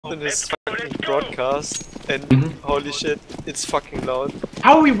in his fucking broadcast, and holy shit, it's fucking loud.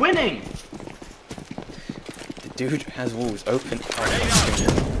 How are we winning? The dude has walls open.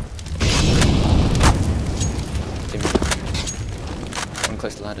 One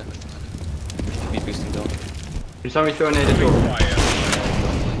close to ladder. He's boosting door. Can somebody throw a nade at door?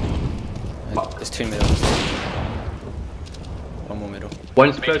 There's two middle. One more middle.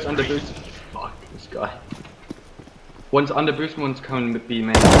 One's close under boost. Fuck this guy. One's under boost, one's coming with B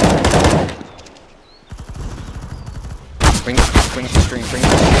main. Bring it to stream, bring it to stream.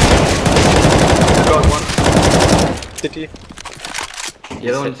 Got one. City. The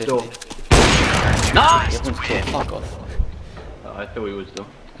other one's door. Nice! The other one's door, fuck off. Oh, I thought he was door.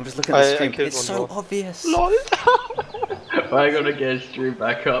 I'm just looking at the stream, it's so obvious. LOL! I gotta get his stream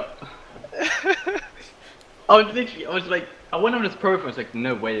back up. I was like, I went on his profile, I was like,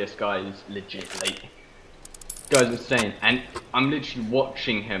 no way this guy is legit late. This guy's insane, and I'm literally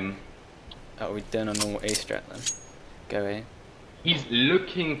watching him. Oh, we're doing a normal A strat then. Go A. He's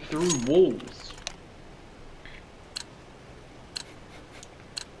looking through walls.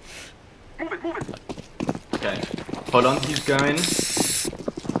 Okay, hold on, he's going.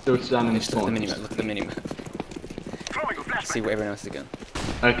 Still standing in spawn. Look at the minimap. See what everyone else is doing.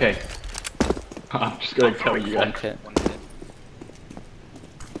 Okay. I'm just gonna tell you guys. One pit.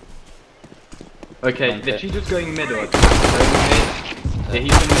 Okay, the cheater's going middle. Yeah,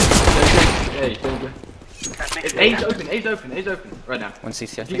 he's in mid. Hey, A's open, A's open, right now. One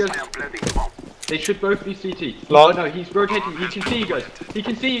CT, I He think. goes, they should both be CT. Long. Oh no, he's rotating, he can see you guys. He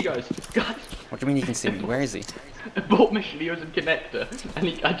can see you guys. God. What do you mean you can see me? Where is he? Bought mission, he was in connector,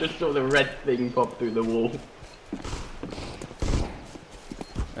 and I just saw the red thing pop through the wall.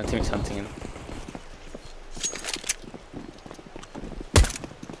 My teammate's hunting him.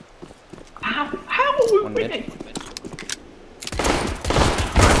 How are we One winning? mid.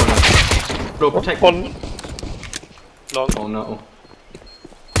 Bro, protect One. Long. Oh no.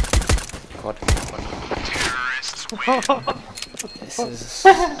 God. This is...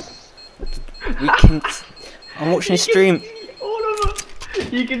 We can... I'm watching his stream. All of us!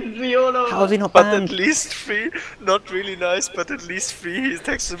 You can see all of us! How is he not But banned? at least 3, not really nice, but at least 3, he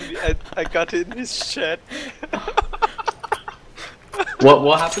texted me and I got it in his chat.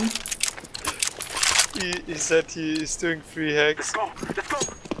 What happened? He said he is doing 3 hacks. Let's go!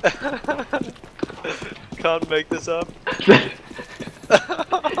 Can't make this up.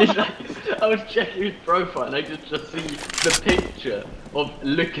 It's like, I was checking his profile and I could just see the picture of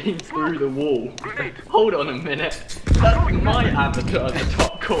looking through the wall. Hold on a minute. That's my avatar in the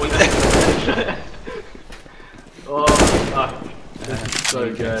top corner. Oh fuck. This is so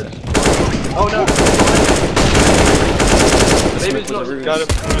good. Oh no! Maybe it's not. Got him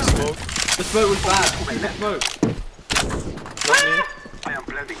through the smoke. The smoke was bad. The smoke. Not me.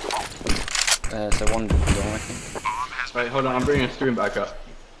 So one door, I think. Right, hold on, I'm bringing a stream back up.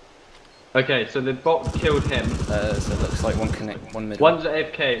 Okay, so the bot killed him. So it looks like one middle. One's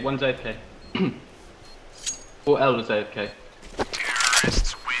AFK, one's AFK. Or Elder's AFK.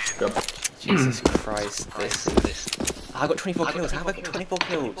 Go. Jesus Christ, this. I got 24 kills, how have I got 24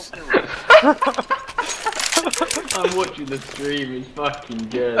 kills? I'm watching the stream, it's fucking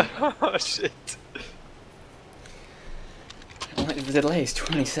good. Oh shit. The delay is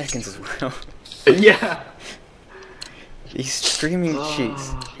 20 seconds as well. Yeah! He's streaming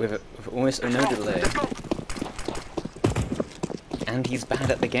cheats with almost no delay. And he's bad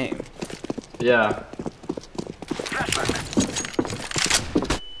at the game. Yeah.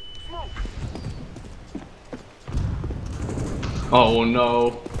 Oh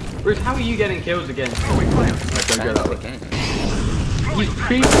no. Bruce, how are you getting kills again? Oh, wait, don't go that way. He's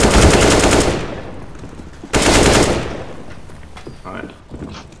Alright.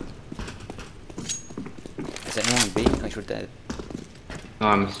 Is anyone B? Like you're dead. No,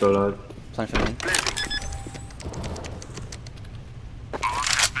 I'm still alive. Plan for me.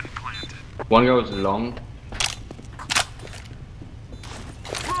 One goes long.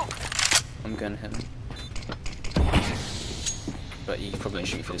 I'm going him. But you probably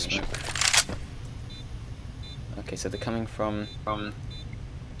shoot for the smoke. Okay, so they're coming from... I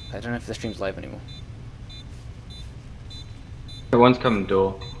don't know if the stream's live anymore. The one's coming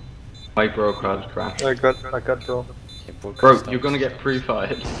door. My bro crash. I got bro. Okay, Bro, you're gonna get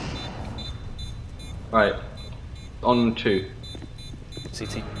pre-fired. Right. On 2.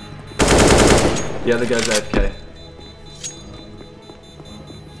 CT. The other guy's AFK.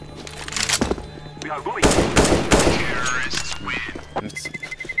 We are going. Terrorists win.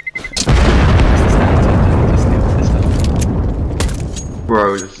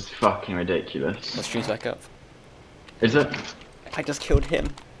 Bro, this is fucking ridiculous. The stream's back up. Is it? I just killed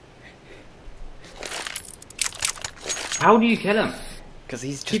him. How do you kill him? Because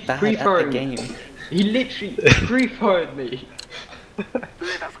he's just Keep bad at the pre-firing. game. He literally pre-fired me.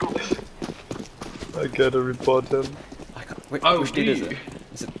 I gotta report him. I can't, wait, Oh, which dude is it?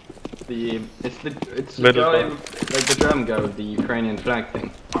 Is it? It's the Middle guy, one. like the drum guy with the Ukrainian flag thing.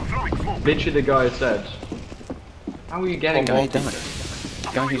 Literally the guy said, how are you getting Guy off? died.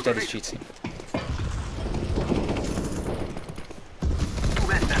 The guy who's dead is cheating.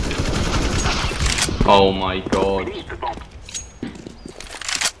 Oh my god.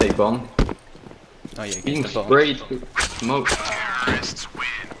 Big bomb. Oh yeah, Being against the bomb. sprayed through smoke. Terrorists win.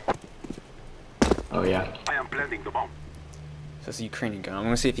 Oh yeah. I am planting the bomb. So it's a Ukrainian guy. I'm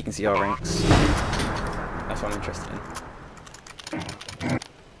gonna see if he can see our ranks. That's what I'm interested in.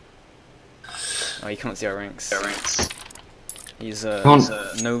 Oh, he can't see our ranks. He's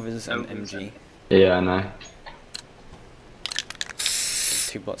Novas and MG. Yeah, I know.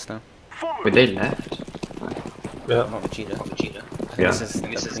 Two bots now. But they left. Yeah. Not Vegeta. I think Yeah. this is the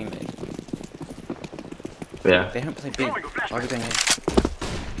pre-made. Yeah. They don't play B. Why are we going A?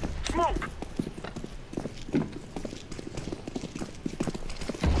 Smoke.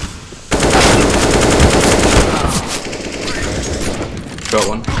 Got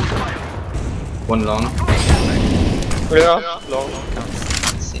one. One long. Yeah, long.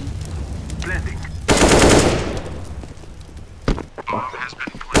 Planting. Bomb has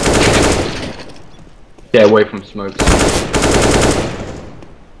been planted. Get away from smoke.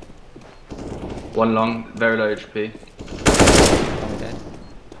 One long, very low HP. I'm dead.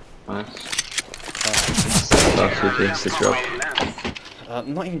 Nice. Last CT, good job.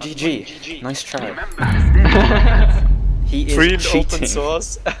 Not even GG. Nice try. Remember, He is Free and cheating. open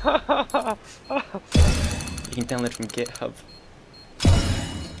source. You can download from GitHub.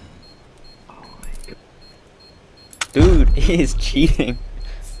 Dude, he is cheating.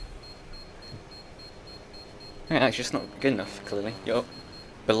 Yeah, that's just not good enough, clearly. You're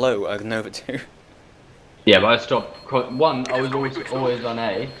below a Nova 2. Yeah, but I stopped. One, I was always on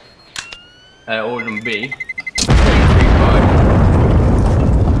A. Always on B.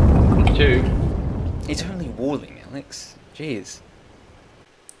 2. He's only walling, Alex. Jeez.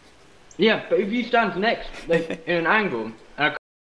 Yeah, but if you stand next, like, in an angle,